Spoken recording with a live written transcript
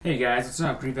Hey guys, what's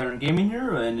up? Riptide Gaming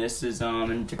here, and this is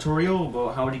a tutorial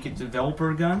about how to get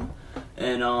developer gun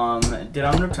and did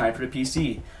on Riptide for the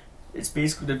PC. It's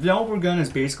basically the developer gun is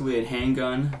basically a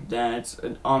handgun that's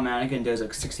an automatic and does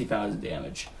like 60,000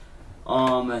 damage.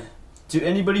 To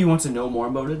anybody who wants to know more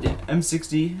about it, the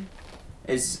M60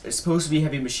 is supposed to be a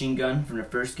heavy machine gun from the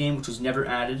first game, which was never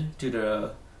added to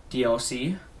the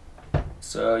DLC.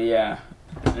 So yeah,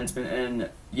 and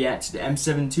yet the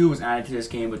M72 was added to this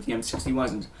game, but the M60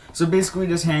 wasn't. So basically,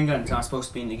 this handgun is not supposed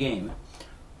to be in the game.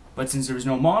 But since there was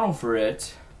no model for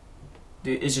it,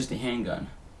 it's just a handgun.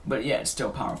 But yeah, it's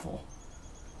still powerful.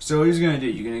 So what you're gonna do,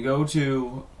 you're gonna go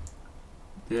to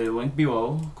the link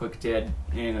below, click dead,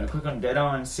 and you're gonna click on dead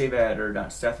on save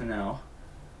editor.stefan now.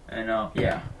 And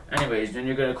yeah. Anyways, then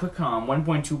you're gonna click on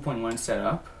 1.2.1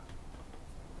 setup,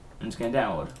 and it's gonna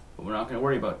download. But we're not gonna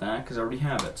worry about that because I already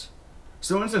have it.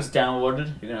 So once it's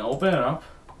downloaded, you're going to open it up,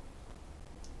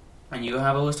 and you'll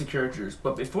have a list of characters.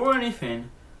 But before anything,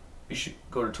 you should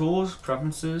go to Tools,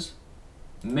 Preferences,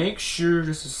 make sure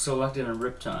this is selected on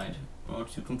Riptide, or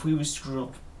to completely screw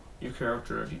up your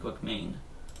character if you click Main.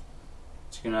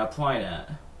 So you're going to apply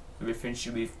that. Everything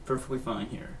should be perfectly fine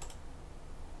here.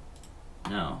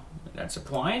 Now, that's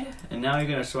applied, and now you're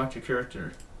going to select your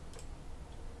character.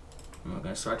 And we're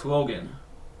going to select Logan.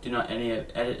 Do not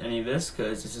edit any of this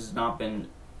because this has not been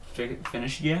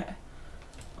finished yet.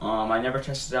 I never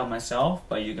tested it out myself,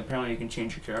 but apparently you can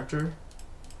change your character.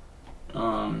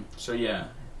 So yeah.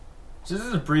 So this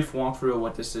is a brief walkthrough of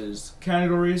what this is.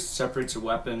 Categories separates your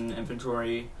weapon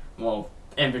inventory. Well,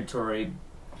 inventory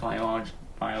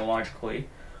biologically.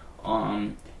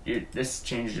 This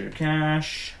changes your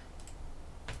cache.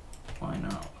 Why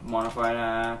not modify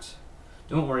that?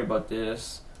 Don't worry about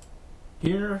this.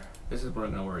 Here, this is what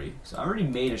I'm going to worry. So I already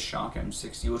made a shock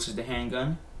M60, which is the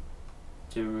handgun,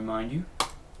 to remind you. I'm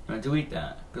going to delete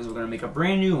that, because we're going to make a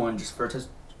brand new one just for this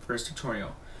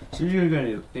tutorial. So what you're going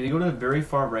to do, you're going to go to the very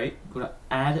far right, go to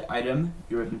add item,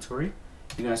 your inventory.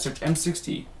 You're going to search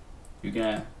M60. You're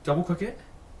going to double click it,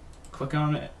 click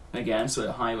on it again so it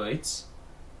highlights,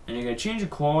 and you're going to change the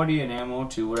quality and ammo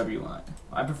to whatever you want.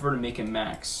 I prefer to make it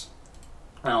max.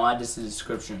 And I'll add this to the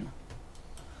description.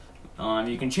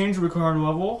 You can change the required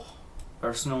level.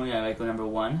 Personally, I like the number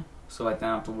 1, so I don't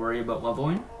have to worry about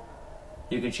leveling.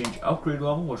 You can change upgrade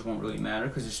level, which won't really matter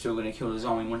because you're still going to kill the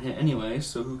zombie in one hit anyway,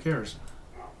 so who cares?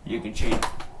 You can change.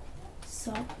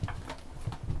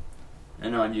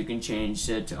 And you can change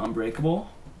it to unbreakable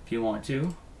if you want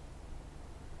to.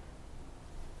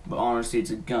 But honestly, it's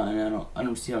a gun. I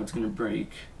don't see how it's going to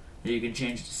break. You can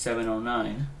change it to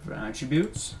 709 for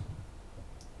attributes.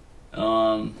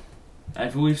 I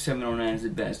believe 709 is the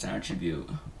best attribute.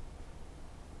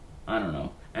 I don't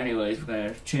know. Anyways, we're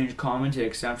going to change common to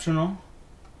exceptional.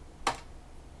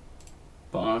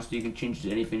 But honestly, you can change it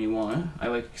to anything you want. I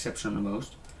like exceptional the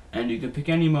most. And you can pick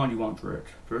any mod you want for it.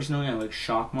 Personally, I like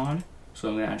shock mod, so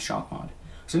I'm going to add shock mod.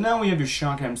 So now we have your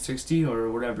shock M60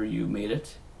 or whatever you made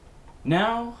it.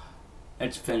 Now,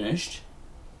 it's finished.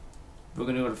 We're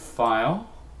going to go to File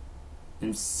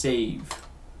and Save.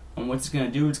 And what it's going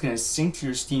to do, it's going to sync to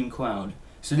your Steam cloud.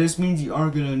 So this means you are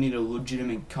going to need a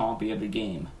legitimate copy of the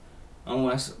game.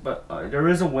 But there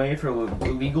is a way for a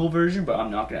legal version, but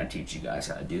I'm not going to teach you guys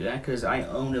how to do that because I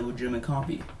own a legitimate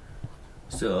copy.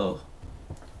 So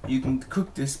you can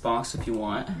click this box if you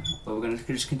want, but we're going to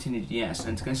just continue to yes,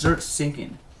 and it's going to start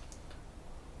syncing.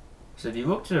 So if you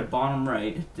look to the bottom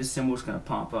right, this symbol is going to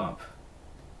pop up.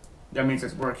 That means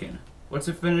it's working. Once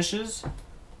it finishes,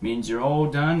 means you're all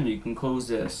done and you can close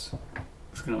this. I'm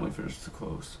just gonna wait for this to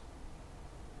close.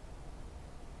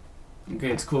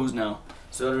 Okay, it's closed now.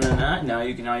 So other than that, now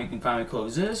you can finally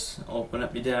close this, open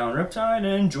up your dead on Riptide, and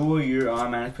enjoy your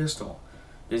automatic pistol.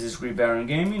 This is Riptide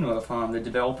Gaming with the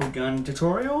developer gun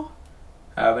tutorial.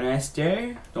 Have a nice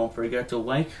day. Don't forget to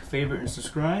like, favorite, and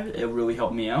subscribe. It really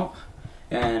helped me out.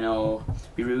 And I'll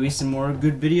be releasing more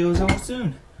good videos out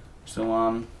soon.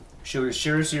 So share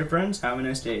this to your friends. Have a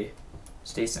nice day.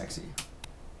 Stay sexy.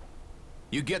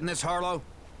 You getting this, Harlow?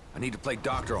 I need to play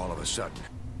doctor all of a sudden.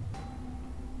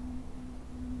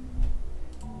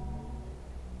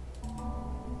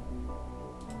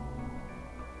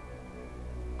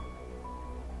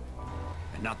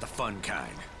 And not the fun kind.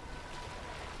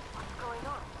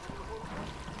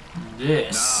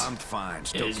 This nah, I'm fine.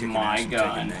 Still is kicking my ass and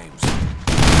gun. taking names.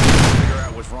 Figure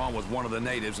out what's wrong with one of the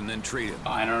natives and then treat him.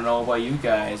 I don't know about you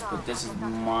guys, but this is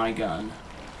my gun.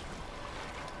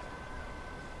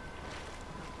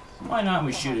 Why not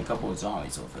we shoot a couple of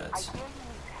zombies with it?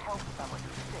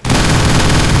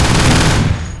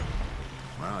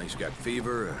 Well, he's got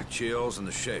fever, chills, and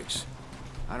the shakes.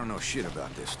 I don't know shit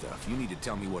about this stuff. You need to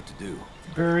tell me what to do.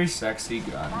 Very sexy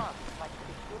gun.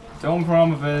 The only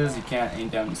problem with it is you can't aim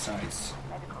down the sights.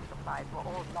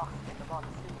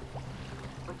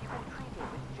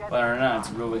 But other than that, it's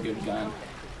a really good gun,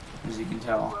 as you can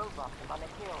tell.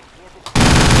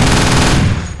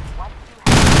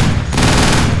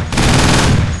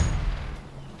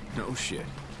 No shit.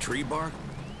 Tree bark?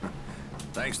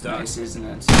 Thanks, Doc. Nice, isn't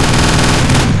it?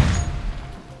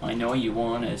 I know you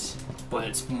want it, but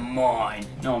it's mine.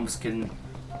 No, I'm just kidding.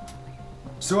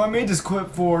 So I made this clip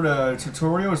for the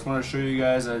tutorial. I just want to show you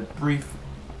guys a brief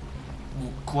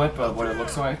clip of what it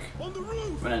looks like.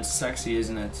 And it's sexy,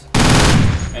 isn't it?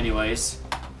 Anyways,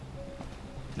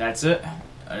 that's it.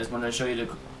 I just wanted to show you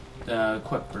the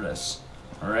clip for this.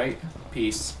 Alright?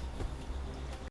 Peace.